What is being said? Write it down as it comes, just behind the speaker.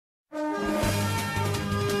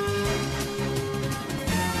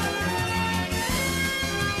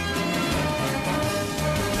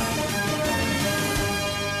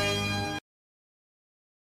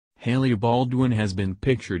Hailey Baldwin has been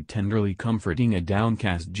pictured tenderly comforting a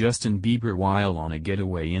downcast Justin Bieber while on a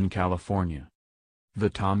getaway in California.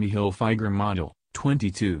 The Tommy Hilfiger model,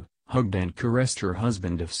 22, hugged and caressed her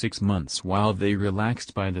husband of 6 months while they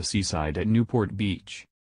relaxed by the seaside at Newport Beach.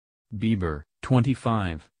 Bieber,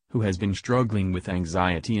 25, who has been struggling with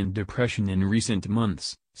anxiety and depression in recent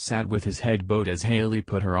months, sat with his head bowed as Hailey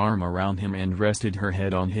put her arm around him and rested her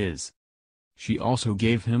head on his. She also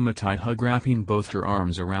gave him a tight hug, wrapping both her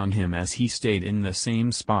arms around him as he stayed in the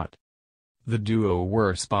same spot. The duo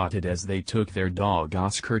were spotted as they took their dog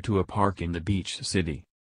Oscar to a park in the beach city.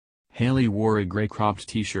 Hailey wore a gray cropped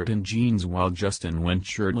t-shirt and jeans while Justin went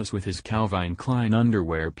shirtless with his Calvin Klein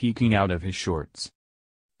underwear peeking out of his shorts.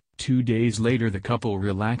 2 days later, the couple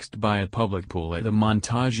relaxed by a public pool at the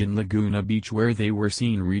Montage in Laguna Beach, where they were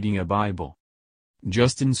seen reading a Bible.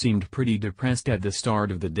 Justin seemed pretty depressed at the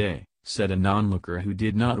start of the day, said a non-looker who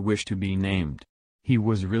did not wish to be named. He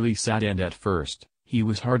was really sad, and at first, he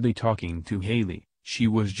was hardly talking to Hailey. She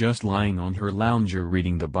was just lying on her lounger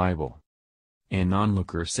reading the Bible. A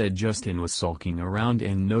non-looker said Justin was sulking around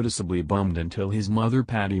and noticeably bummed until his mother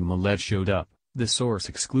Patty Millette showed up, the source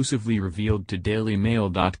exclusively revealed to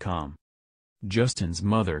dailymail.com. Justin's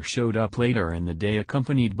mother showed up later in the day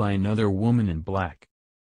accompanied by another woman in black.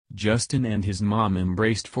 Justin and his mom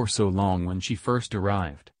embraced for so long when she first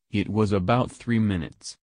arrived. It was about 3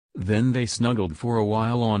 minutes. Then they snuggled for a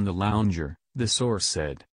while on the lounger, the source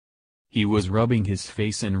said. He was rubbing his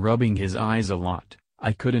face and rubbing his eyes a lot.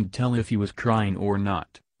 I couldn't tell if he was crying or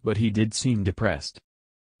not, but he did seem depressed.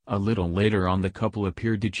 A little later on, the couple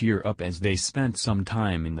appeared to cheer up as they spent some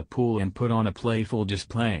time in the pool and put on a playful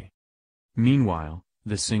display. Meanwhile,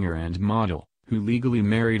 the singer and model, who legally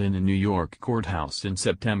married in a New York courthouse in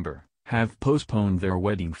September, have postponed their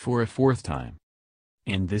wedding for a 4th time.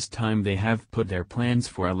 And this time they have put their plans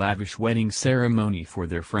for a lavish wedding ceremony for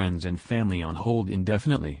their friends and family on hold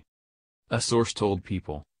indefinitely. A source told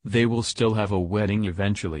People, they will still have a wedding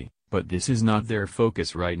eventually, but this is not their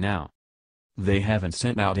focus right now. They haven't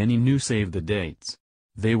sent out any new save the dates.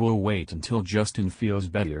 They will wait until Justin feels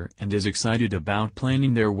better and is excited about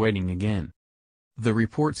planning their wedding again. The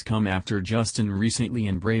reports come after Justin recently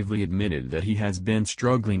and bravely admitted that he has been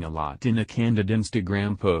struggling a lot in a candid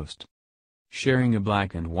Instagram post. Sharing a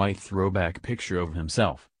black and white throwback picture of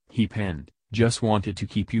himself, he penned, "Just wanted to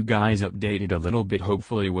keep you guys updated a little bit.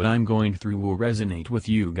 Hopefully what I'm going through will resonate with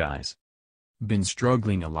you guys. Been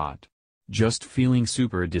struggling a lot. Just feeling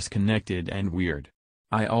super disconnected and weird.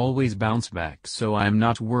 I always bounce back, so I'm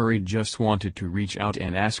not worried. Just wanted to reach out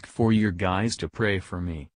and ask for your guys to pray for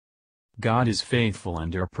me. God is faithful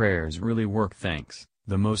and our prayers really work. Thanks.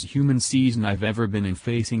 The most human season I've ever been in,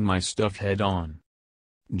 facing my stuff head on."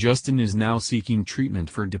 Justin is now seeking treatment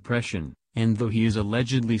for depression, and though he is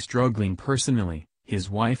allegedly struggling personally, his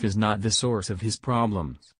wife is not the source of his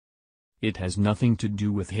problems. It has nothing to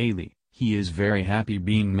do with Hailey. He is very happy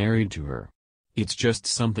being married to her. It's just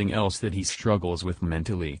something else that he struggles with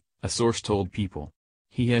mentally, a source told People.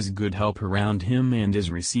 He has good help around him and is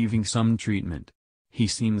receiving some treatment. He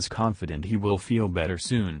seems confident he will feel better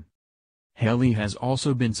soon. Hailey has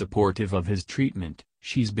also been supportive of his treatment.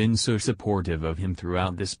 She's been so supportive of him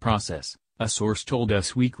throughout this process, a source told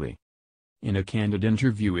Us Weekly. In a candid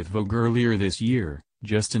interview with Vogue earlier this year,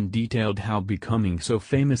 Justin detailed how becoming so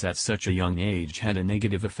famous at such a young age had a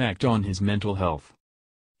negative effect on his mental health.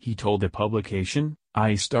 He told the publication,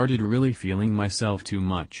 "I started really feeling myself too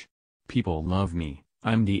much. People love me,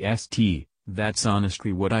 I'm the ST, that's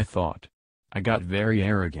honestly what I thought. I got very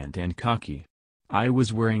arrogant and cocky. I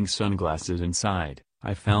was wearing sunglasses inside.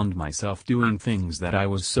 I found myself doing things that I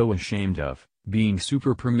was so ashamed of, being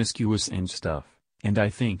super promiscuous and stuff, and I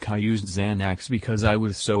think I used Xanax because I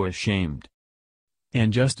was so ashamed."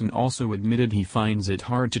 And Justin also admitted he finds it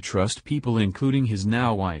hard to trust people, including his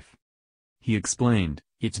now wife. He explained,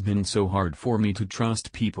 "It's been so hard for me to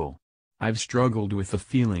trust people. I've struggled with the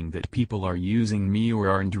feeling that people are using me or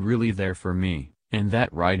aren't really there for me, and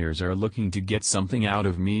that writers are looking to get something out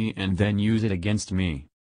of me and then use it against me.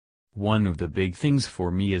 One of the big things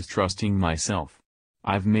for me is trusting myself.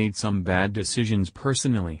 I've made some bad decisions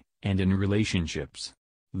personally, and in relationships.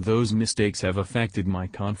 Those mistakes have affected my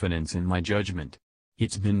confidence and my judgment.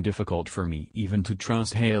 It's been difficult for me even to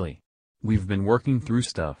trust Hailey. We've been working through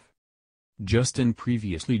stuff." Justin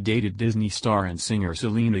previously dated Disney star and singer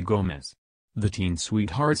Selena Gomez. The teen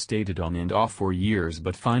sweetheart stayed on and off for years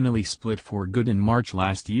but finally split for good in March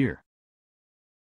last year.